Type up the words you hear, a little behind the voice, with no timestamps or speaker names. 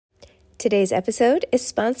Today's episode is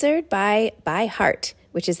sponsored by ByHeart,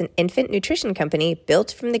 which is an infant nutrition company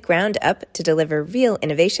built from the ground up to deliver real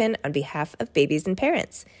innovation on behalf of babies and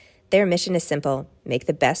parents. Their mission is simple: make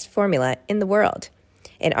the best formula in the world.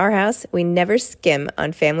 In our house, we never skim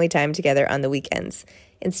on family time together on the weekends.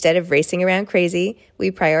 Instead of racing around crazy,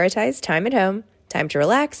 we prioritize time at home, time to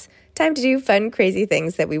relax, time to do fun, crazy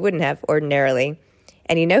things that we wouldn't have ordinarily.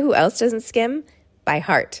 And you know who else doesn't skim?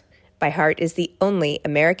 ByHeart. ByHeart is the only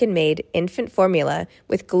American-made infant formula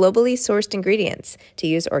with globally sourced ingredients to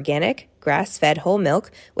use organic, grass-fed whole milk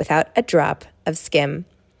without a drop of skim.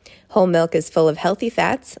 Whole milk is full of healthy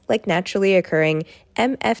fats like naturally occurring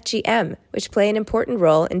MFGM, which play an important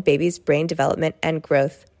role in babies' brain development and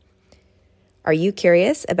growth. Are you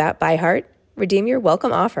curious about ByHeart? Redeem your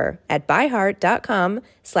welcome offer at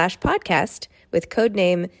byheart.com/podcast with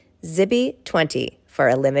codename Zibby20 for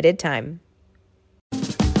a limited time.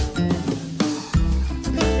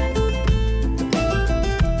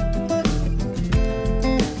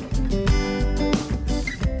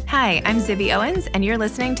 Hi, I'm Zibby Owens, and you're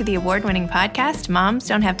listening to the award-winning podcast, Moms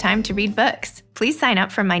Don't Have Time to Read Books. Please sign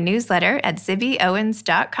up for my newsletter at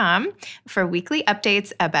zibbyowens.com for weekly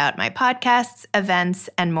updates about my podcasts, events,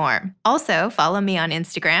 and more. Also, follow me on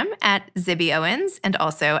Instagram at zibbyowens and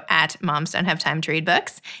also at Moms Don't Have Time to Read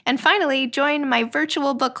Books. And finally, join my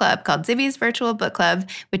virtual book club called Zibby's Virtual Book Club,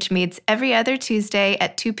 which meets every other Tuesday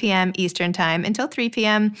at 2 p.m. Eastern Time until 3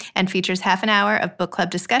 p.m. and features half an hour of book club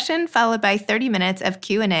discussion followed by 30 minutes of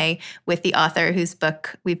Q&A with the author whose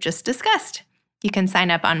book we've just discussed. You can sign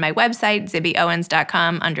up on my website,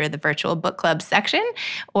 zibbyowens.com, under the Virtual Book Club section,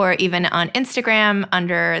 or even on Instagram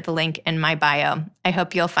under the link in my bio. I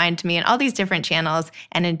hope you'll find me in all these different channels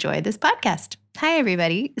and enjoy this podcast. Hi,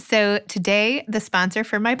 everybody. So today, the sponsor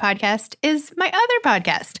for my podcast is my other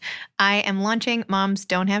podcast. I am launching Moms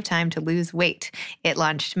Don't Have Time to Lose Weight. It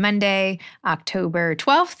launched Monday, October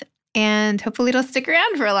 12th. And hopefully it'll stick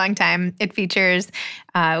around for a long time. It features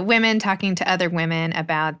women talking to other women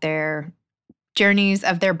about their journeys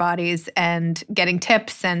of their bodies and getting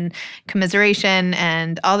tips and commiseration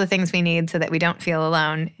and all the things we need so that we don't feel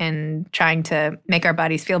alone in trying to make our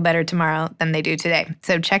bodies feel better tomorrow than they do today.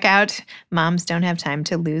 So check out Moms Don't Have Time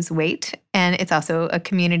to Lose Weight. And it's also a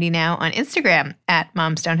community now on Instagram at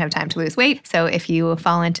Moms Don't Have Time to Lose Weight. So if you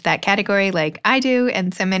fall into that category like I do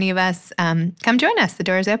and so many of us, come join us. The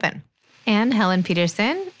door is open. And Helen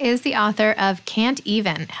Peterson is the author of Can't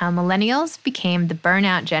Even: How Millennials Became the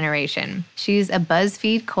Burnout Generation. She's a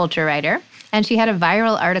BuzzFeed culture writer, and she had a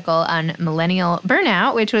viral article on millennial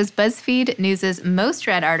burnout, which was BuzzFeed News' most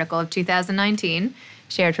read article of 2019,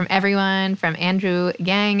 shared from everyone from Andrew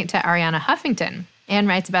Yang to Ariana Huffington. Anne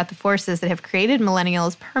writes about the forces that have created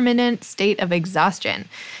millennials' permanent state of exhaustion,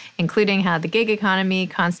 including how the gig economy,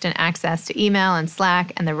 constant access to email and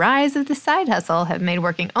Slack, and the rise of the side hustle have made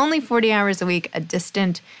working only 40 hours a week a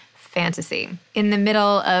distant fantasy. In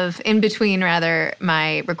between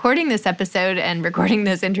my recording this episode and recording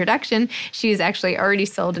this introduction, she's actually already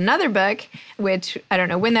sold another book, which I don't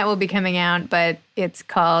know when that will be coming out, but it's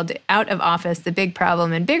called Out of Office: The Big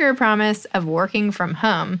Problem and Bigger Promise of Working from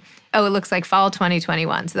Home. Oh, it looks like fall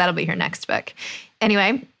 2021, so that'll be her next book.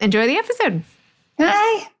 Anyway, enjoy the episode.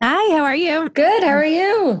 Hi. Hi, how are you? Good. How are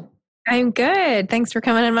you? I'm good. Thanks for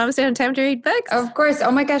coming on Moms Don't Have Time to Read Books. Of course.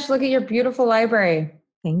 Oh my gosh, look at your beautiful library.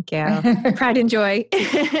 Thank you. Pride and joy.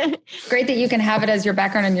 Great that you can have it as your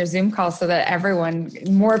background on your Zoom call so that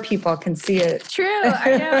more people can see it. True.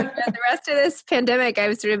 I know. The rest of this pandemic,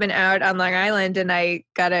 I've sort of been out on Long Island and I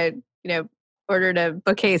got ordered a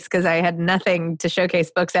bookcase because I had nothing to showcase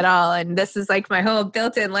books at all. And this is like my whole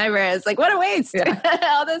built-in library. It's like, what a waste. Yeah.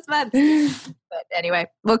 All this month. But anyway,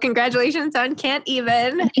 well, congratulations on Can't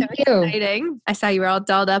Even. Thank you. Exciting. I saw you were all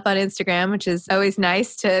dolled up on Instagram, which is always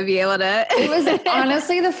nice to be able to. It was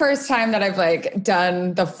honestly the first time that I've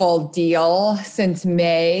done the full deal since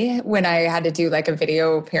May, when I had to do a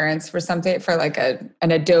video appearance for something, for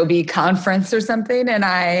an Adobe conference or something. And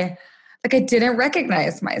I didn't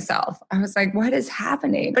recognize myself. I was like, what is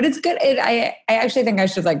happening? But it's good. I actually think I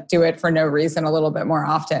should do it for no reason a little bit more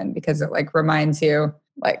often, because it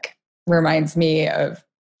reminds me of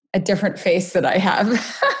a different face that I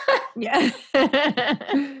have. Yeah.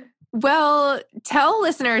 Well, tell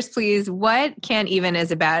listeners, please, what Can't Even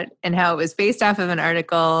is about and how it was based off of an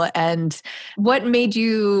article and what made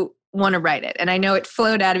you want to write it. And I know it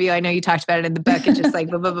flowed out of you. I know you talked about it in the book. It's just blah,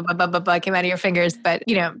 blah, blah, blah, blah, blah, came out of your fingers. But,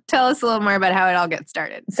 tell us a little more about how it all got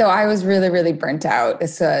started. So I was really, really burnt out.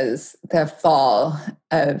 This was the fall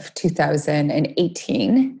of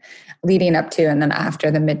 2018, leading up to and then after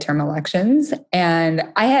the midterm elections. And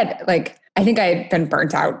I had I think I had been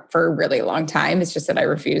burnt out for a really long time. It's just that I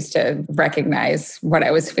refused to recognize what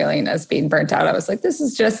I was feeling as being burnt out. I was like, this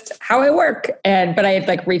is just how I work. But I had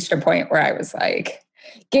like reached a point where I was like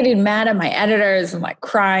getting mad at my editors and like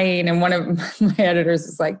crying. And one of my editors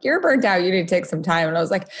was like, you're burnt out. You need to take some time. And I was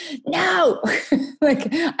like, no, like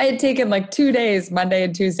I had taken like 2 days, Monday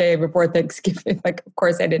and Tuesday before Thanksgiving. Like, of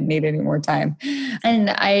course I didn't need any more time. And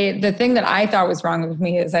the thing that I thought was wrong with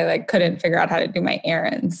me is I like couldn't figure out how to do my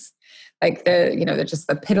errands. Like just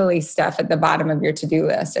the piddly stuff at the bottom of your to-do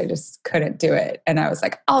list. I just couldn't do it. And I was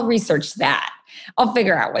like, I'll research that. I'll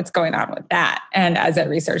figure out what's going on with that. And as I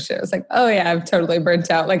researched it, I was like, oh yeah, I'm totally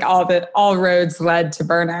burnt out. Like all roads led to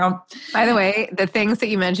burnout. By the way, the things that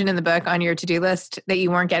you mentioned in the book on your to-do list that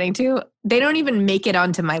you weren't getting to, they don't even make it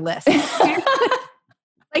onto my list.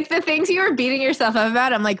 Like the things you were beating yourself up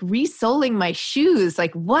about, I'm like resoling my shoes.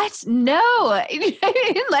 Like what? No, like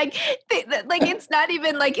it's not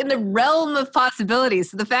even like in the realm of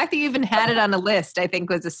possibilities. So the fact that you even had it on a list, I think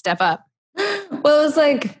was a step up. Well, it was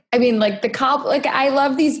like, I mean, like I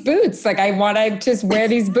love these boots. Like I want to just wear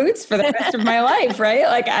these boots for the rest of my life, right?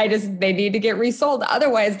 Like they need to get resold.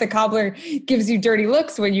 Otherwise the cobbler gives you dirty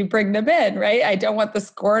looks when you bring them in, right? I don't want the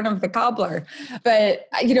scorn of the cobbler. But,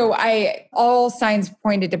 all signs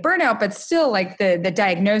pointed to burnout, but still like the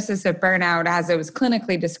diagnosis of burnout as it was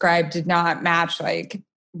clinically described did not match like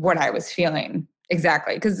what I was feeling.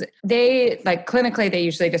 Exactly. Because clinically, they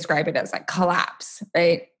usually describe it as like collapse,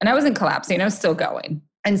 right? And I wasn't collapsing, I was still going.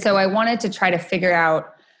 And so I wanted to try to figure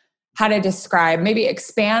out how to maybe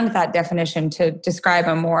expand that definition to describe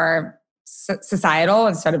a more societal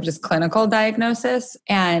instead of just clinical diagnosis.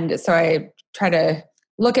 And so I try to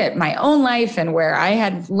look at my own life and where I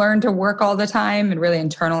had learned to work all the time and really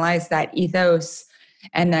internalize that ethos,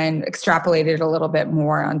 and then extrapolated it a little bit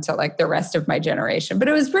more onto like the rest of my generation. But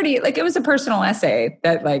it was it was a personal essay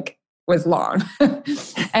that like was long.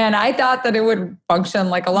 And I thought that it would function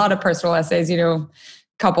like a lot of personal essays,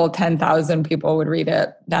 couple 10,000 people would read it.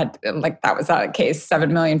 That was not the case.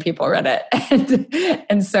 7 million people read it.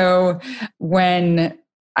 And so when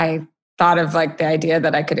I thought of like the idea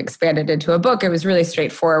that I could expand it into a book, it was really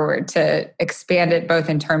straightforward to expand it both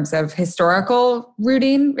in terms of historical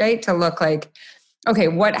rooting, right? To look like, okay,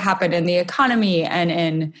 what happened in the economy and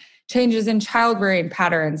in changes in childbearing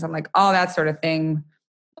patterns and like all that sort of thing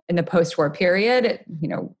in the post-war period,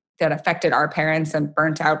 that affected our parents and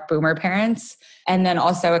burnt out boomer parents. And then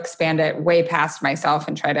also expand it way past myself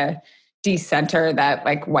and try to decenter that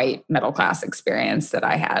like white middle class experience that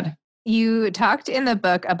I had. You talked in the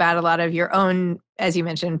book about a lot of your own, as you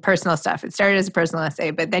mentioned, personal stuff. It started as a personal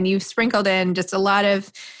essay, but then you've sprinkled in just a lot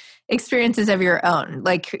of experiences of your own,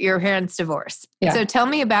 like your parents' divorce. Yeah. So tell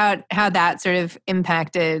me about how that sort of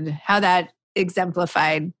impacted, how that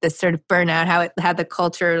exemplified this sort of burnout, how the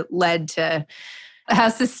culture led to, how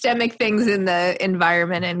systemic things in the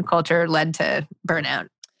environment and culture led to burnout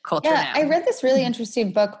culture. Yeah, I read this really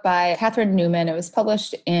interesting book by Catherine Newman. It was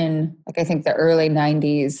published in I think the early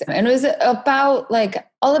 90s. And it was about like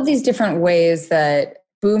all of these different ways that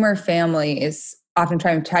boomer families often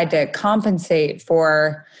tried to compensate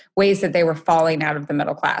for ways that they were falling out of the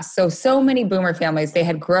middle class. So many boomer families, they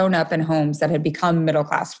had grown up in homes that had become middle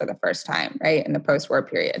class for the first time, right, in the post-war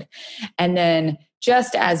period. And then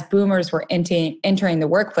just as boomers were entering the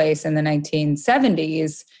workplace in the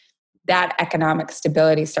 1970s, that economic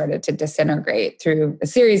stability started to disintegrate through a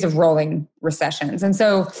series of rolling recessions. And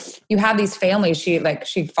so you have these families,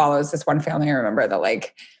 she follows this one family I remember that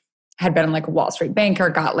like had been like a Wall Street banker,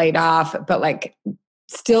 got laid off, but like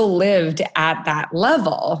still lived at that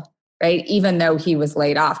level, right? Even though he was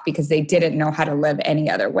laid off because they didn't know how to live any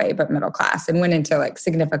other way but middle class and went into like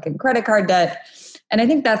significant credit card debt. And I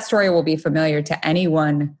think that story will be familiar to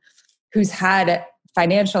anyone who's had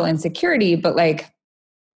financial insecurity, but like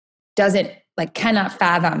cannot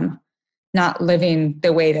fathom not living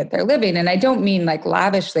the way that they're living. And I don't mean like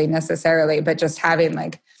lavishly necessarily, but just having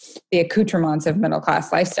like the accoutrements of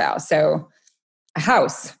middle-class lifestyle. So a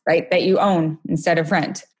house, right, that you own instead of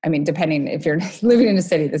rent. I mean, depending if you're living in a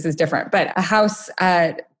city, this is different, but a house,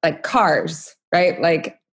 like cars, right?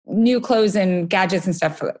 Like new clothes and gadgets and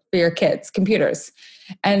stuff for your kids, computers.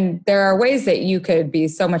 And there are ways that you could be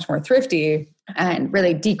so much more thrifty and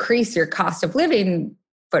really decrease your cost of living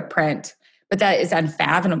footprint, but that is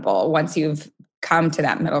unfathomable once you've come to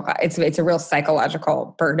that middle class. It's a real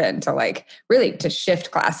psychological burden to like really to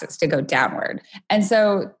shift classes to go downward. And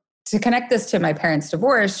so to connect this to my parents'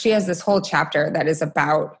 divorce, she has this whole chapter that is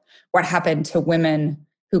about what happened to women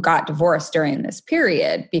who got divorced during this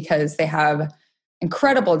period because they have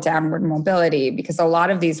incredible downward mobility because a lot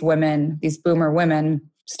of these women, these boomer women,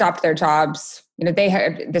 stopped their jobs,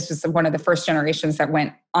 this was one of the first generations that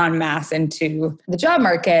went en masse into the job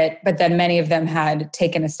market, but then many of them had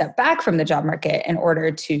taken a step back from the job market in order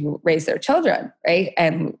to raise their children, right?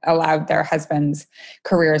 And allowed their husbands'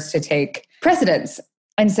 careers to take precedence.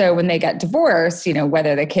 And so when they get divorced,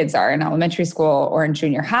 whether the kids are in elementary school or in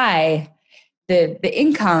junior high, the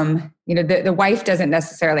income, the wife doesn't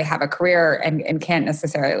necessarily have a career and can't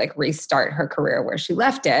necessarily like restart her career where she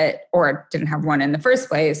left it or didn't have one in the first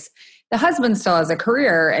place. The husband still has a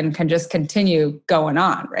career and can just continue going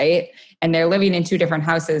on, right? And they're living in two different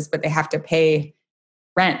houses, but they have to pay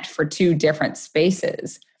rent for two different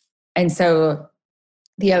spaces. And so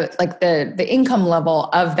the income level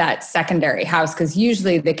of that secondary house, because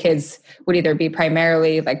usually the kids would either be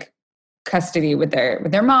primarily like custody with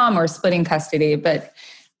their mom or splitting custody, but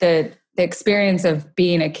the experience of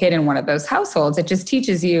being a kid in one of those households, it just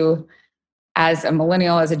teaches you as a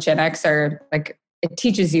millennial, as a Gen Xer, like it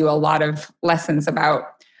teaches you a lot of lessons about,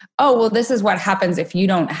 oh, well, this is what happens if you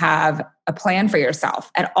don't have a plan for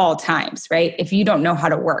yourself at all times, right? If you don't know how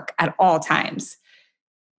to work at all times,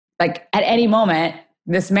 like at any moment,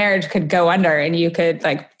 this marriage could go under and you could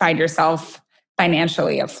like find yourself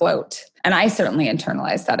financially afloat. And I certainly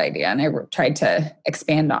internalized that idea and I tried to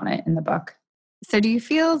expand on it in the book. So do you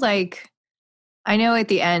feel like, I know at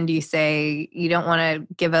the end you say you don't want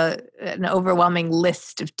to give an overwhelming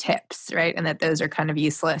list of tips, right? And that those are kind of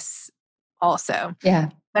useless also. Yeah.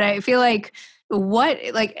 But I feel like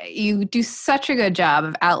you do such a good job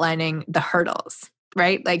of outlining the hurdles,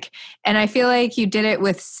 right? And I feel like you did it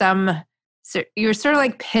with you were sort of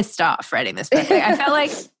like pissed off writing this book. I felt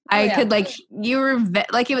like you were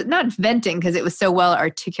it was not venting because it was so well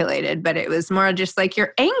articulated, but it was more just like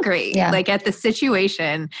you're angry, at the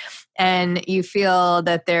situation. And you feel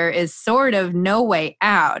that there is sort of no way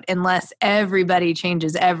out unless everybody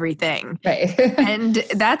changes everything. Right. And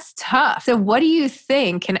that's tough. So what do you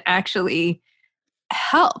think can actually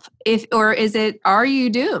help? Are you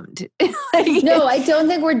doomed? No, I don't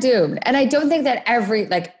think we're doomed. And I don't think that every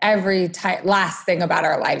last thing about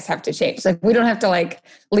our lives have to change. Like we don't have to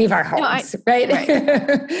leave our homes, right?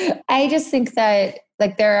 I just think that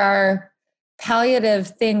there are palliative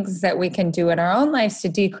things that we can do in our own lives to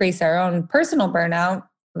decrease our own personal burnout.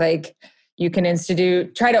 Like you can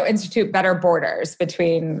try to institute better borders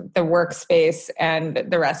between the workspace and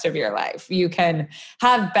the rest of your life. You can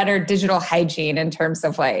have better digital hygiene in terms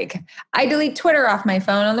of I delete Twitter off my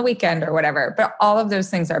phone on the weekend or whatever. But all of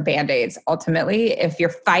those things are Band-Aids ultimately if you're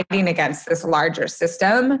fighting against this larger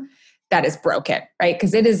system that is broken, right?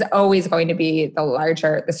 Because it is always going to be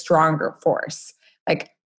the stronger force.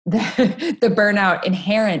 The burnout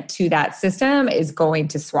inherent to that system is going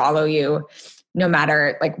to swallow you no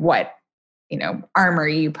matter what armor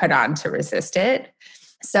you put on to resist it.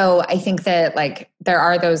 So I think that there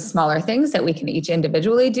are those smaller things that we can each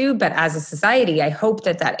individually do, but as a society, I hope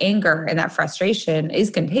that anger and that frustration is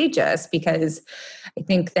contagious, because I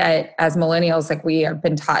think that as millennials, we have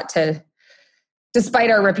been taught to,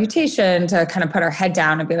 despite our reputation, to kind of put our head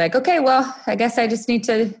down and be like, okay, well, I guess I just need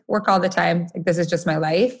to work all the time. This is just my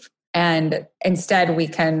life. And instead we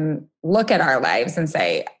can look at our lives and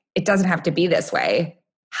say, it doesn't have to be this way.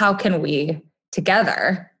 How can we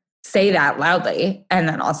together say that loudly and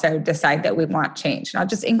then also decide that we want change, not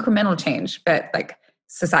just incremental change, but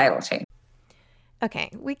societal change? Okay,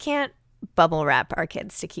 we can't bubble wrap our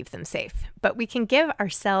kids to keep them safe, but we can give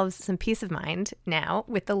ourselves some peace of mind now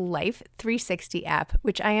with the Life 360 app,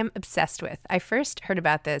 which I am obsessed with. I first heard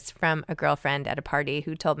about this from a girlfriend at a party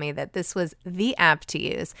who told me that this was the app to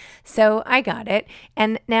use. So I got it,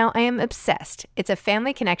 and now I am obsessed. It's a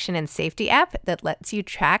family connection and safety app that lets you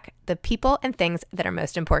track the people and things that are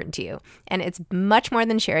most important to you. And it's much more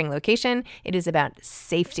than sharing location. It is about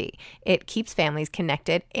safety. It keeps families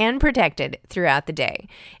connected and protected throughout the day.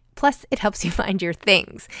 Plus, it helps you find your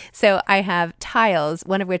things. So I have tiles,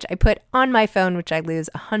 one of which I put on my phone, which I lose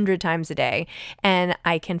 100 times a day, and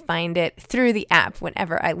I can find it through the app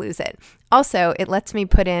whenever I lose it. Also, it lets me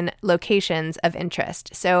put in locations of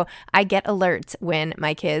interest. So I get alerts when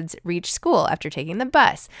my kids reach school after taking the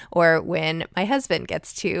bus, or when my husband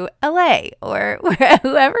gets to LA, or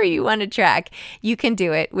whoever you want to track. You can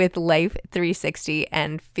do it with Life 360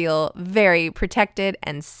 and feel very protected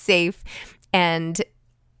and safe. And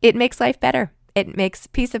it makes life better. It makes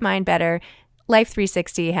peace of mind better. Life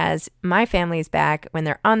 360 has my family's back when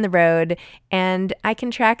they're on the road, and I can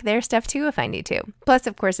track their stuff too if I need to. Plus,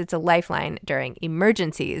 of course, it's a lifeline during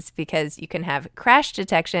emergencies, because you can have crash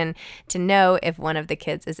detection to know if one of the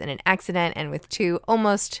kids is in an accident. And with two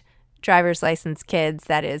almost driver's license kids,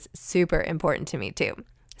 that is super important to me too.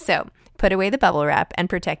 So put away the bubble wrap and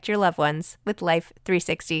protect your loved ones with Life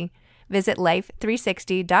 360. Visit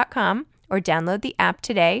life360.com or download the app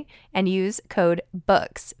today and use code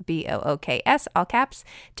BOOKS, BOOKS, all caps,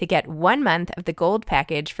 to get 1 month of the gold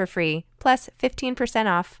package for free, plus 15%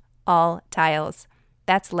 off all tiles.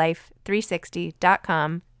 That's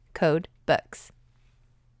life360.com, code BOOKS.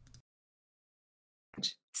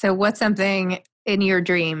 So what's something in your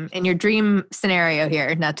dream scenario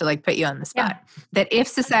here, not to like put you on the spot, that if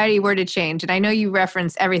society were to change, and I know you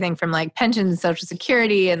reference everything from like pensions, Social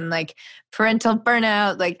Security, and like parental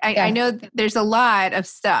burnout, like I know there's a lot of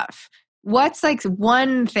stuff. What's like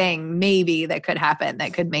one thing maybe that could happen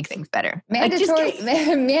that could make things better?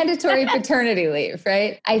 Mandatory paternity leave,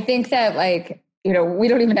 right? I think that we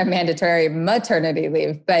don't even have mandatory maternity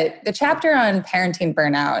leave, but the chapter on parenting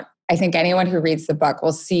burnout, I think anyone who reads the book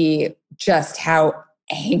will see just how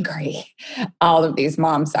angry all of these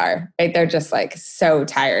moms are, right? They're just like so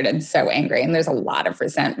tired and so angry. And there's a lot of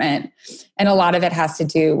resentment. And a lot of it has to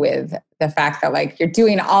do with the fact that like you're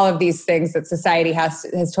doing all of these things that society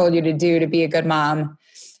has told you to do to be a good mom.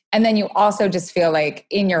 And then you also just feel like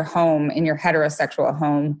in your home, in your heterosexual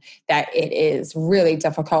home, that it is really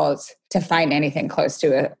difficult to find anything close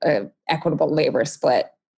to a equitable labor split,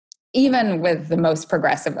 even with the most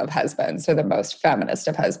progressive of husbands or the most feminist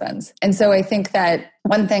of husbands. And so I think that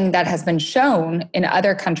one thing that has been shown in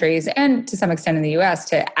other countries and to some extent in the US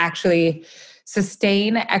to actually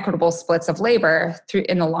sustain equitable splits of labor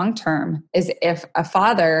in the long term is if a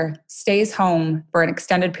father stays home for an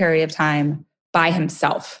extended period of time by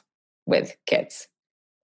himself with kids.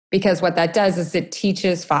 Because what that does is it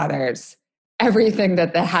teaches fathers everything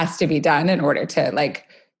that has to be done in order to like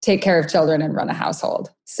take care of children and run a household.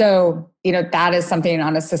 So, that is something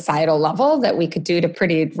on a societal level that we could do to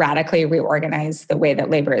pretty radically reorganize the way that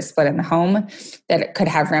labor is split in the home, that it could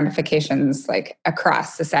have ramifications like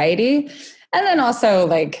across society. And then also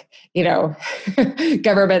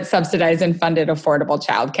government subsidized and funded affordable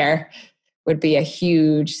childcare would be a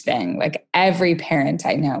huge thing. Like every parent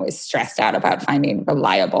I know is stressed out about finding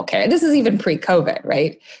reliable care. This is even pre-COVID,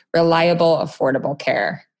 right? Reliable, affordable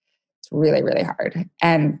care. Really, really hard.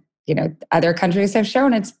 And, other countries have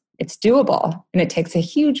shown it's doable and it takes a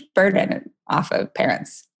huge burden off of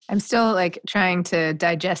parents. I'm still like trying to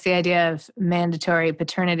digest the idea of mandatory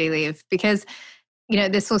paternity leave because,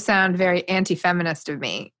 this will sound very anti-feminist of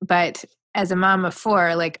me, but as a mom of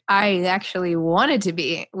 4, like I actually wanted to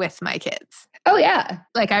be with my kids. Oh yeah.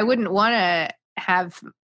 Like I wouldn't want to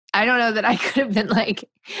I don't know that I could have been like,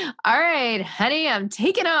 all right, honey, I'm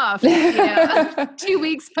taking off. 2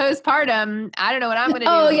 weeks postpartum. I don't know what I'm going to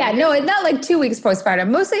do. Oh, yeah. No, it's not like 2 weeks postpartum.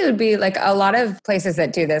 Mostly it would be like a lot of places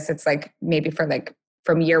that do this. It's like maybe for like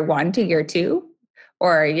from year 1 to year 2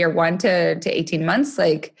 or year 1 to 18 months.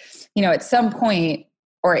 Like, at some point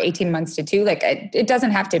or 18 months to 2, like it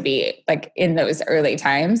doesn't have to be like in those early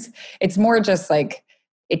times. It's more just like,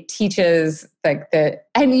 it teaches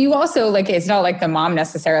and you also like, it's not like the mom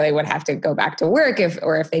necessarily would have to go back to work if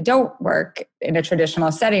they don't work in a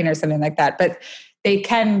traditional setting or something like that, but they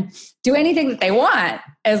can do anything that they want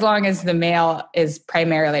as long as the male is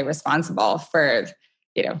primarily responsible for,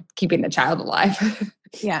 keeping the child alive.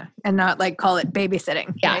 Yeah. And not like call it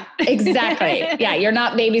babysitting. Yeah, right? Exactly. Yeah. You're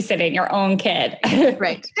not babysitting your own kid.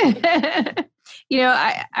 Right.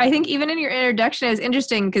 I think even in your introduction, it was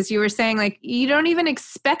interesting because you were saying like, you don't even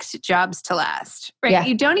expect jobs to last, right? Yeah.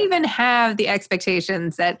 You don't even have the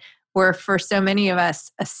expectations that were for so many of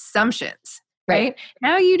us assumptions, right?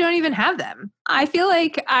 Now you don't even have them. I feel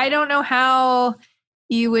like I don't know how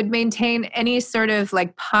you would maintain any sort of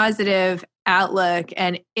like positive outlook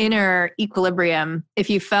and inner equilibrium if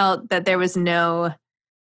you felt that there was no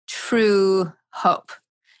true hope.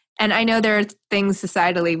 And I know there are things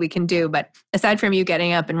societally we can do, but aside from you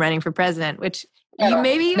getting up and running for president, which you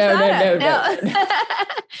maybe no.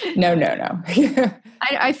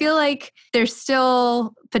 I feel like there's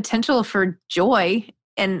still potential for joy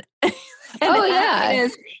and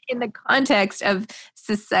happiness in the context of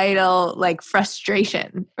societal like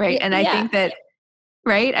frustration, right? And I think that,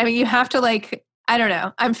 right? I mean, you have to like, I don't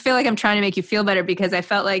know. I feel like I'm trying to make you feel better because I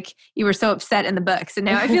felt like you were so upset in the books. And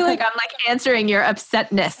now I feel like I'm like answering your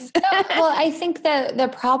upsetness. Well, I think that the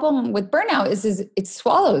problem with burnout is it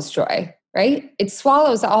swallows joy, right? It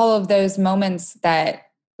swallows all of those moments that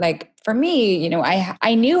like for me,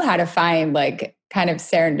 I knew how to find like kind of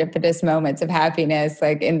serendipitous moments of happiness,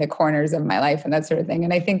 like in the corners of my life and that sort of thing.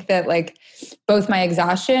 And I think that like both my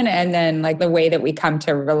exhaustion and then like the way that we come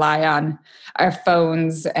to rely on our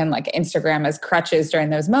phones and like Instagram as crutches during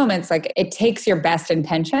those moments, like it takes your best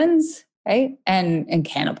intentions, right? And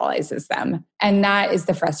cannibalizes them. And that is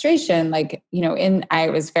the frustration. Like, I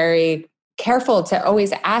was very careful to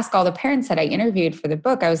always ask all the parents that I interviewed for the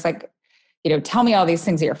book. I was like, tell me all these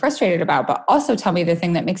things that you're frustrated about, but also tell me the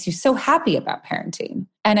thing that makes you so happy about parenting.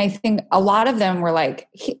 And I think a lot of them were like,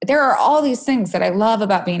 there are all these things that I love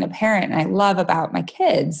about being a parent and I love about my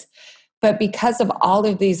kids. But because of all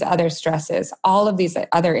of these other stresses, all of these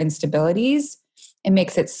other instabilities, it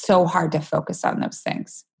makes it so hard to focus on those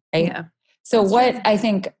things, right? Yeah. So what I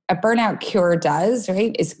think a burnout cure does,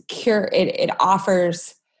 right, is it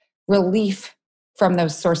offers relief from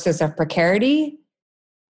those sources of precarity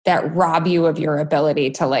that rob you of your ability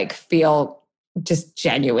to like feel just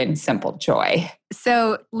genuine, simple joy.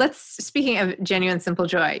 So speaking of genuine, simple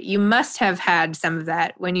joy, you must have had some of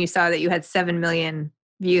that when you saw that you had 7 million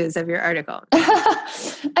views of your article.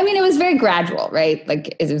 I mean, it was very gradual, right?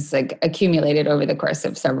 Like it was like accumulated over the course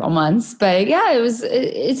of several months. But yeah,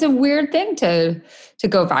 it's a weird thing to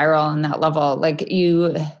go viral on that level. Like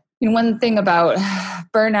one thing about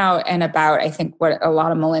burnout and about, I think what a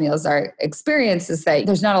lot of millennials are experiencing is that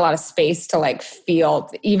there's not a lot of space to like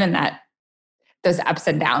feel even those ups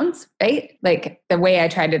and downs, right? Like the way I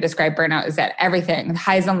try to describe burnout is that everything,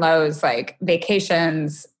 highs and lows, like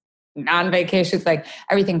vacations, non-vacations, like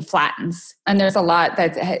everything flattens. And there's a lot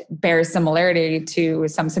that bears similarity to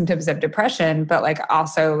some symptoms of depression, but like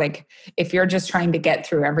also like if you're just trying to get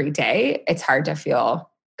through every day, it's hard to feel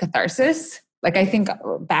catharsis. Like I think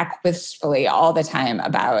back wistfully all the time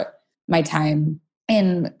about my time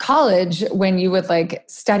in college when you would like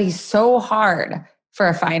study so hard for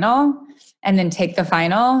a final and then take the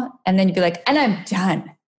final and then you'd be like, and I'm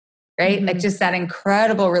done. Right? Mm-hmm. Like just that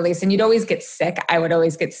incredible release. And you'd always get sick. I would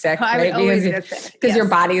always get sick. I would always get sick. Because your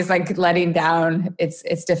body is like letting down its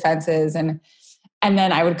defenses. And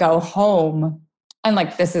then I would go home. And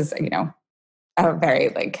like, this is, a very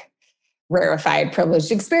like rarefied,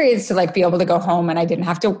 privileged experience to like be able to go home and I didn't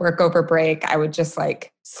have to work over break. I would just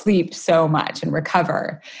like sleep so much and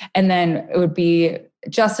recover. And then it would be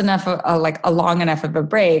just enough, like a long enough of a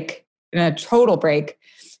break, a total break,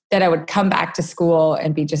 that I would come back to school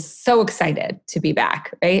and be just so excited to be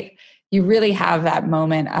back, right? You really have that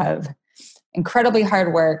moment of incredibly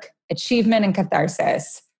hard work, achievement and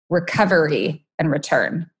catharsis, recovery and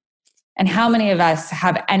return. And how many of us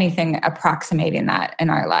have anything approximating that in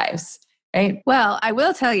our lives, right? Well, I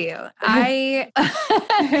will tell you, I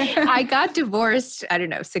got divorced, I don't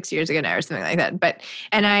know, 6 years ago now or something like that.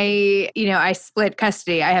 And I split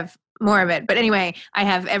custody. I have more of it. But anyway, I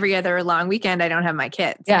have every other long weekend, I don't have my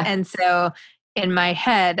kids. Yeah. And so in my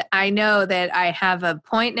head, I know that I have a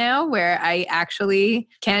point now where I actually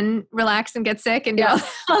can relax and get sick and do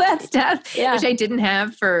all that stuff, which I didn't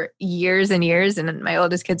have for years and years. And my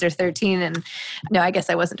oldest kids are 13. And no, I guess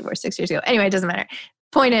I wasn't divorced 6 years ago. Anyway, it doesn't matter.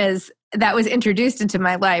 Point is, that was introduced into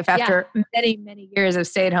my life after many, many years of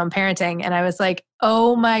stay-at-home parenting. And I was like,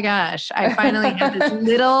 oh my gosh, I finally have this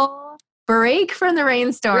little break from the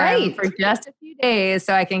rainstorm for just a few days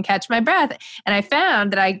so I can catch my breath. And I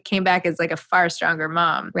found that I came back as like a far stronger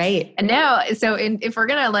mom. Right. And now, if we're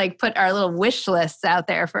going to like put our little wish lists out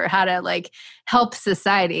there for how to like help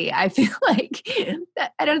society, I feel like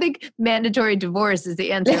I don't think mandatory divorce is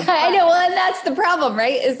the answer. I know. Well, and that's the problem,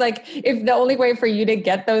 right? Is like, if the only way for you to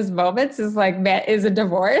get those moments is a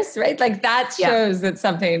divorce, right? Like that shows that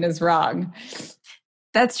something is wrong.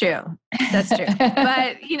 That's true.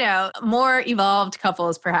 But, more evolved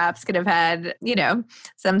couples perhaps could have had,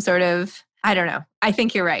 some sort of, I don't know. I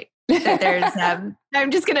think you're right. That there's,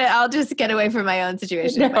 I'll just get away from my own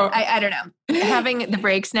situation. No. I don't know. Having the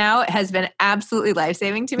breaks now has been absolutely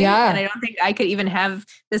life-saving to me. Yeah. And I don't think I could even have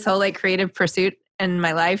this whole like creative pursuit in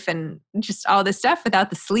my life and just all this stuff without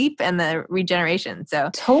the sleep and the regeneration. So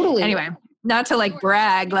totally. Anyway. Not to like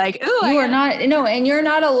brag, like, ooh, you are not, and you're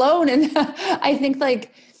not alone. And I think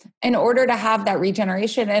like in order to have that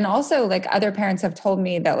regeneration, and also like other parents have told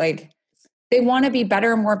me that like they want to be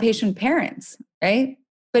better and more patient parents, right?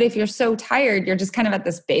 But if you're so tired, you're just kind of at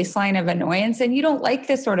this baseline of annoyance and you don't like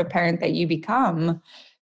this sort of parent that you become.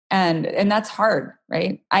 And that's hard,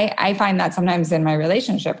 right? I find that sometimes in my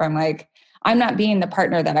relationship, I'm like, I'm not being the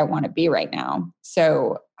partner that I want to be right now.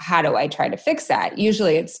 So how do I try to fix that?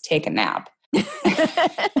 Usually it's take a nap.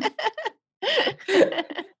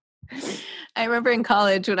 I remember in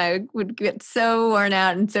college when I would get so worn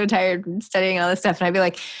out and so tired from studying all this stuff. And I'd be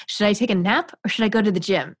like, should I take a nap or should I go to the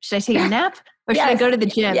gym? Should I take a nap or should I go to the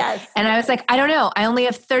gym? Yes. And I was like, I don't know. I only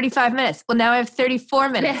have 35 minutes. Well, now I have 34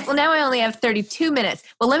 minutes. Yes. Well, now I only have 32 minutes.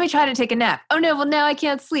 Well, let me try to take a nap. Oh no. Well, now I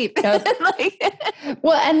can't sleep. Nope.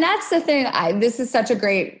 Well, and that's the thing. This is such a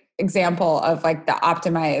great example of like the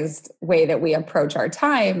optimized way that we approach our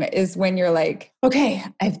time is when you're like, okay,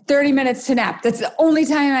 I have 30 minutes to nap. That's the only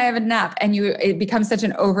time I have a nap. And it becomes such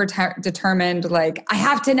an determined, like, I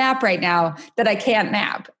have to nap right now that I can't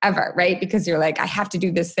nap ever, right? Because you're like, I have to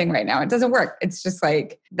do this thing right now. It doesn't work. It's just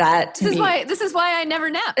like that. This is why I never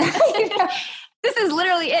nap. This is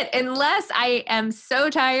literally it. Unless I am so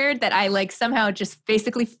tired that I like somehow just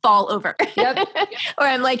basically fall over. Yep. Or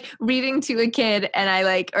I'm like reading to a kid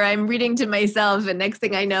and or I'm reading to myself and next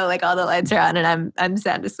thing I know, like all the lights are on and I'm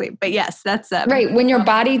sound asleep. But yes, that's right. When your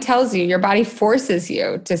body tells you, your body forces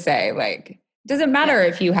you to say like, it doesn't matter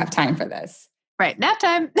if you have time for this. Right. Nap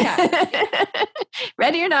time. Yeah.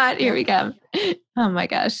 Ready or not, here we come. Oh my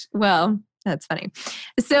gosh. Well, that's funny.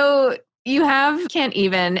 So you have Can't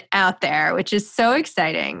Even out there, which is so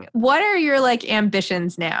exciting. What are your like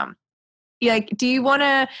ambitions now? Do you want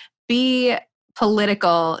to be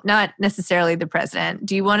political, not necessarily the president?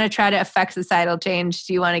 Do you want to try to affect societal change?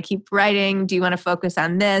 Do you want to keep writing? Do you want to focus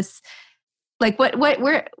on this? Like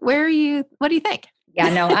where are you? What do you think?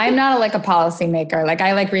 Yeah, no, I'm not like a policymaker. Like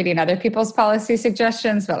I like reading other people's policy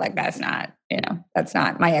suggestions, but like that's not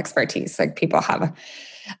my expertise. Like people have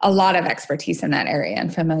a lot of expertise in that area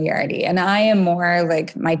and familiarity. And I am more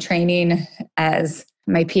like my training as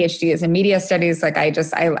my PhD is in media studies. Like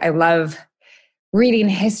I love reading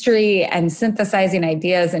history and synthesizing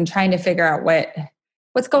ideas and trying to figure out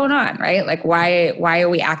what's going on, right? Like why are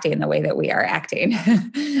we acting the way that we are acting?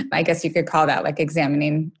 I guess you could call that like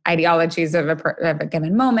examining ideologies of a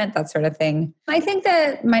given moment, that sort of thing. I think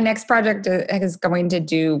that my next project is going to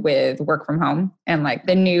do with work from home and like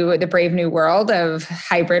the brave new world of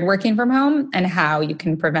hybrid working from home and how you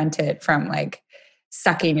can prevent it from like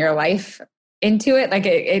sucking your life into it. Like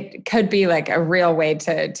it could be like a real way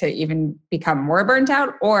to even become more burnt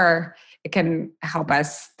out, or it can help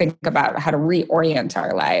us think about how to reorient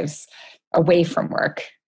our lives away from work,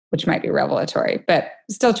 which might be revelatory, but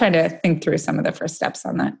still trying to think through some of the first steps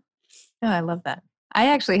on that. Oh, I love that. I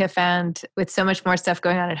actually have found with so much more stuff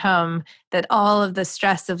going on at home that all of the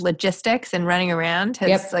stress of logistics and running around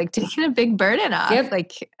has like taken a big burden off. Yep.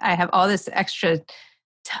 Like I have all this extra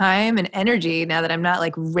time and energy now that I'm not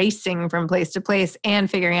like racing from place to place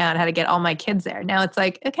and figuring out how to get all my kids there. Now it's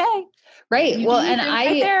like, okay. Right. Well, and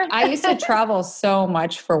I used to travel so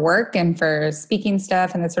much for work and for speaking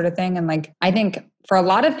stuff and that sort of thing. And like, I think for a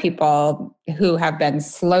lot of people who have been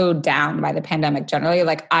slowed down by the pandemic generally,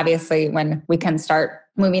 like obviously when we can start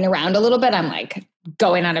moving around a little bit, I'm like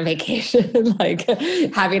going on a vacation, like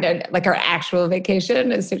having our actual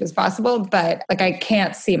vacation as soon as possible. But like, I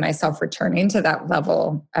can't see myself returning to that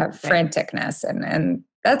level of franticness. And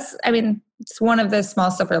that's, I mean, it's one of the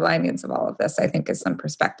small silver linings of all of this, I think, is some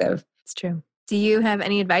perspective. It's true. Do you have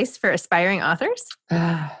any advice for aspiring authors?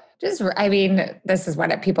 This is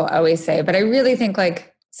what people always say, but I really think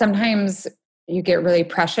like sometimes you get really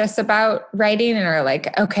precious about writing and are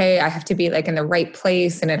like, okay, I have to be like in the right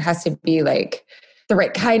place and it has to be like the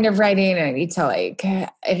right kind of writing and it needs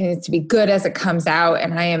to be good as it comes out.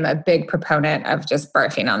 And I am a big proponent of just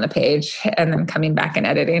barfing on the page and then coming back and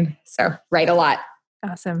editing. So write a lot.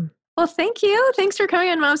 Awesome. Well, thank you. Thanks for coming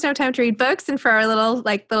on Moms Don't Have Time to Read Books and for our little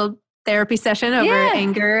therapy session over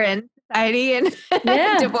anger and anxiety and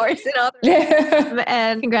divorce and all that.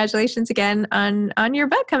 And congratulations again on your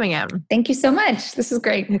book coming out. Thank you so much. This is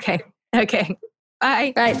great. Okay.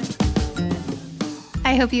 Bye. Bye.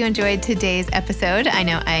 I hope you enjoyed today's episode. I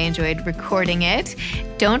know I enjoyed recording it.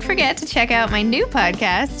 Don't forget to check out my new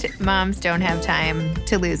podcast, Moms Don't Have Time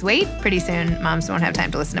to Lose Weight. Pretty soon, moms won't have time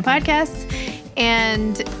to listen to podcasts.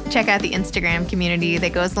 And check out the Instagram community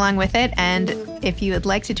that goes along with it. And if you would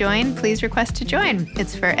like to join, please request to join.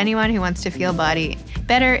 It's for anyone who wants to feel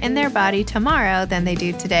better in their body tomorrow than they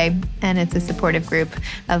do today. And it's a supportive group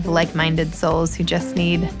of like-minded souls who just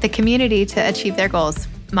need the community to achieve their goals.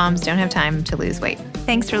 Moms don't have time to lose weight.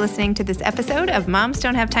 Thanks for listening to this episode of Moms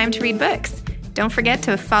Don't Have Time to Read Books. Don't forget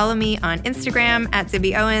to follow me on Instagram at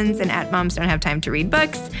Zibby Owens and at Moms Don't Have Time to Read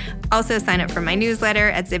Books. Also sign up for my newsletter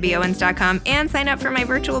at zibbyowens.com and sign up for my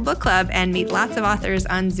virtual book club and meet lots of authors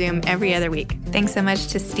on Zoom every other week. Thanks so much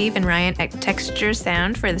to Steve and Ryan at Texture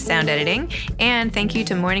Sound for the sound editing. And thank you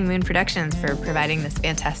to Morning Moon Productions for providing this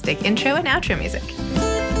fantastic intro and outro music.